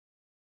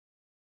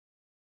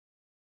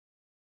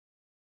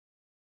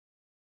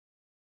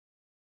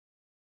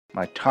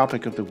my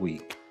topic of the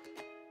week,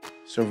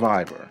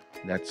 survivor.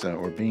 That's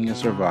or being a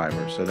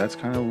survivor. So that's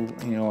kind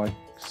of like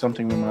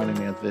something reminding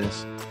me of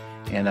this.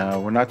 And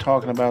we're not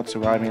talking about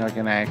surviving like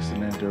an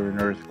accident or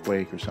an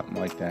earthquake or something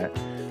like that.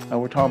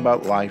 We're talking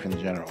about life in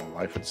general,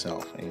 life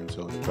itself. And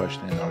so the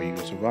question is, are you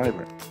a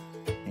survivor?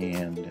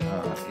 And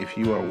if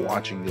you are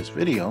watching this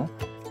video,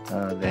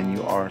 then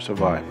you are a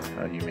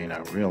survivor. You may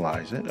not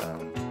realize it,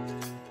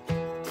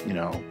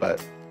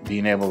 but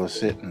being able to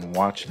sit and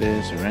watch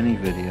this or any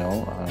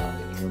video,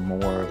 you're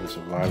more of a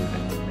survivor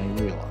than you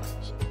may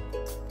realize.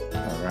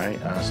 All right.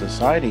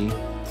 Society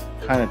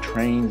kind of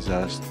trains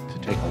us to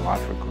take a lot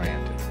for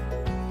granted,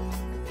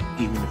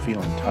 even to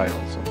feel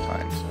entitled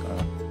sometimes.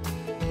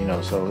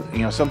 So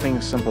something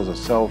as simple as a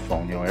cell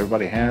phone.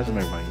 Everybody has them,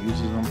 everybody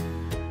uses them,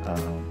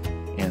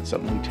 and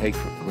something we take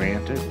for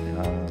granted.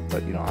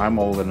 But I'm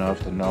old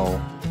enough to know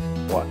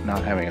what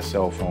not having a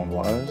cell phone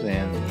was,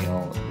 and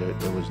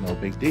there was no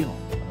big deal.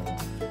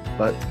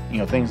 But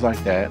things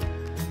like that.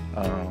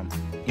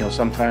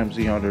 Sometimes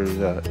there's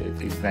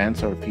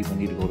events or people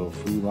need to go to a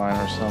food line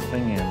or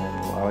something, and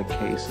in a lot of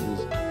cases,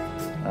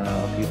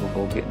 people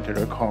go get into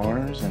their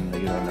cars and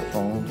they get on their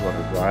phones while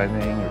they're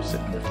driving or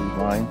sitting in the food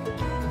line,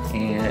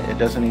 and it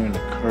doesn't even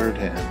occur to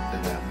them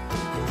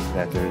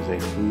that there's a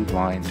food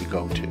line to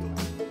go to,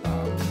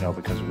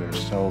 because we're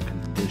so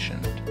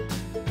conditioned,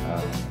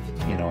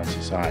 in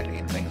society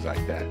and things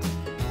like that.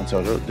 And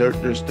so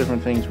there's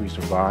different things we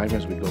survive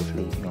as we go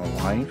through,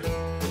 life.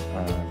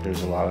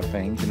 There's a lot of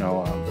things,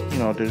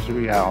 there's the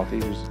reality,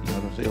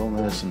 there's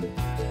illness and,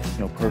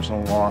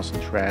 personal loss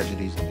and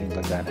tragedies and things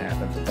like that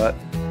happen. But,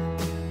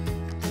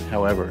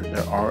 however,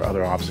 there are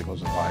other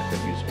obstacles in life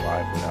that you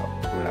survive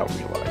without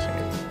realizing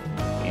it.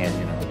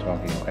 And,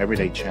 talking,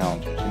 everyday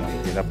challenges.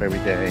 You get up every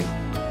day,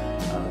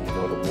 you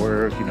go to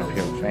work, if you have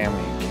a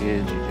family and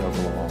kids, you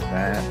juggle all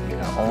that. You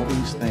got all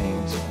these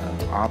things,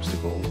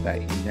 obstacles that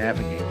you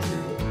navigate through.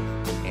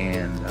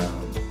 And,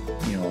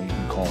 you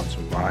can call it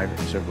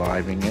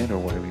surviving it, or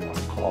whatever you want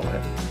to call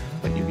it,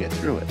 but you get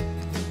through it.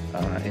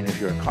 And if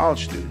you're a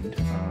college student,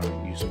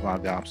 you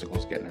survive the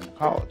obstacles getting into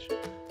college.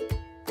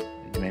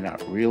 You may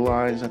not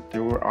realize that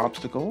there were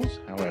obstacles,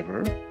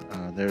 however,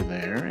 they're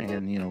there,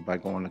 and by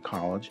going to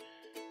college,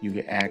 you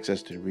get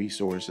access to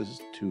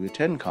resources to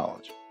attend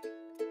college.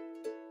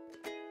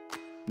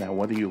 Now,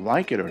 whether you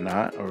like it or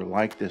not, or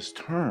like this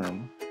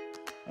term,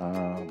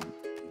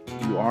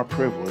 you are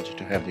privileged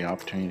to have the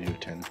opportunity to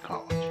attend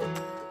college.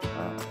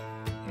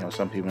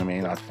 Some people may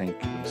not think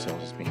of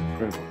themselves as being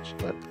privileged,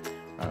 but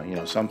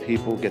some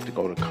people get to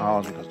go to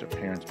college because their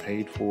parents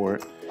paid for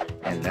it,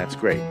 and that's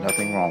great.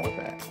 Nothing wrong with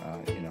that,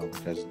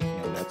 because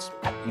that's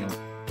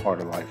part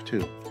of life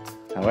too.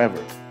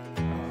 However,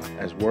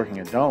 as working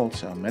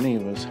adults, many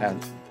of us have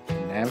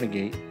to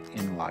navigate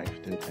in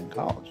life to attend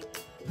college.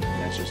 And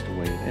that's just the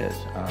way it is.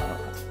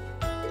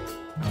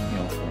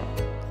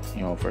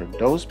 For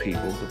those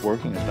people, the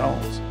working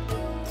adults,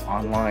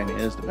 online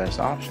is the best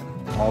option,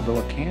 although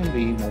it can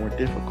be more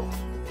difficult.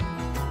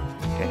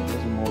 Okay, it is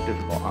a more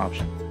difficult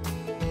option.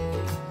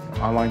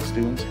 Online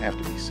students have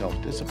to be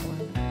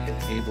self-disciplined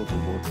and able to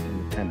work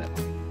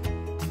independently.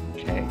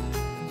 Okay,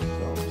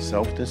 so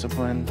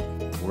self-discipline,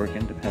 work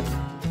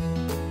independent.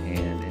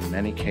 And in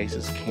many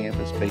cases,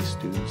 campus-based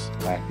students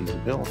lack these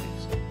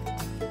abilities.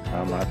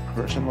 My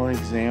personal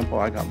example,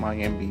 I got my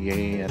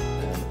MBA at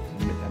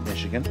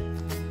Michigan.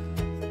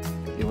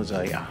 It was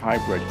a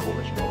hybrid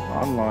course. It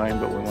was online,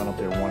 but we went up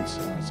there once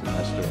a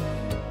semester,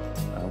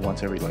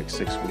 once every 6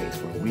 weeks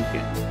for a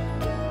weekend.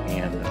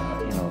 And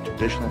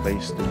traditional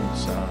based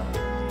students,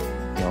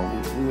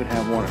 we would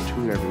have one or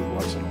two every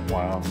once in a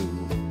while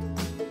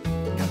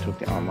who took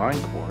the online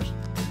course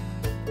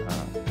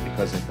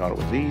because they thought it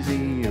was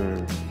easy,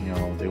 or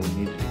they would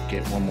need to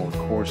get one more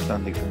course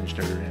done to finish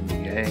their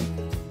MBA,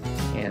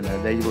 and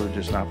they were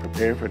just not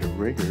prepared for the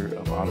rigor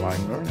of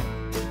online learning.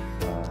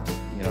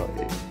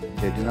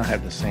 They did not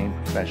have the same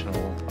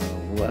professional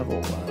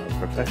level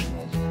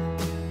professionals,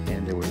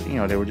 and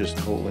they were just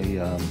totally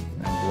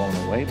blown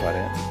away by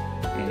it,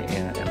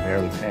 and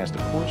barely passed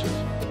the courses.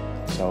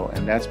 So,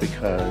 and that's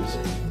because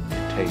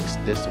it takes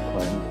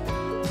discipline,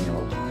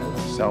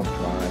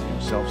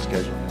 self-drive,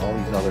 self-scheduling, all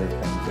these other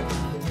things that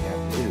you have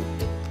to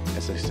do.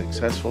 As a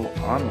successful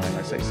online,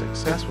 I say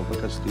successful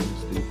because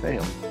students do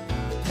fail.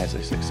 As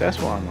a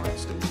successful online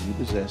student, you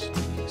possess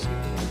unique skills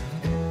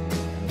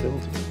and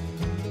abilities.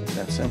 It's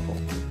that simple.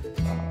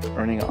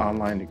 Earning an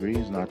online degree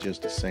is not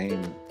just the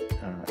same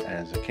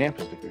as a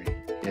campus degree.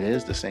 It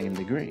is the same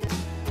degree.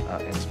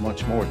 It's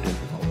much more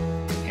difficult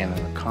and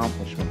an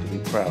accomplishment to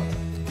be proud of.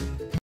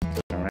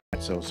 All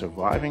right. So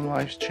surviving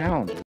life's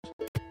challenges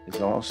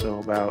is also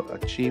about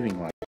achieving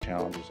life's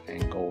challenges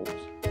and goals.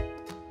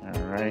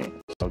 All right.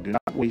 So do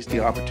not waste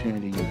the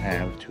opportunity you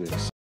have to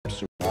accept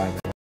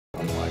surviving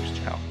life's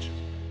challenges.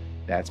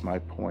 That's my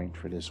point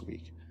for this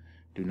week.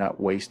 Do not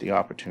waste the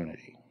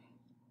opportunity.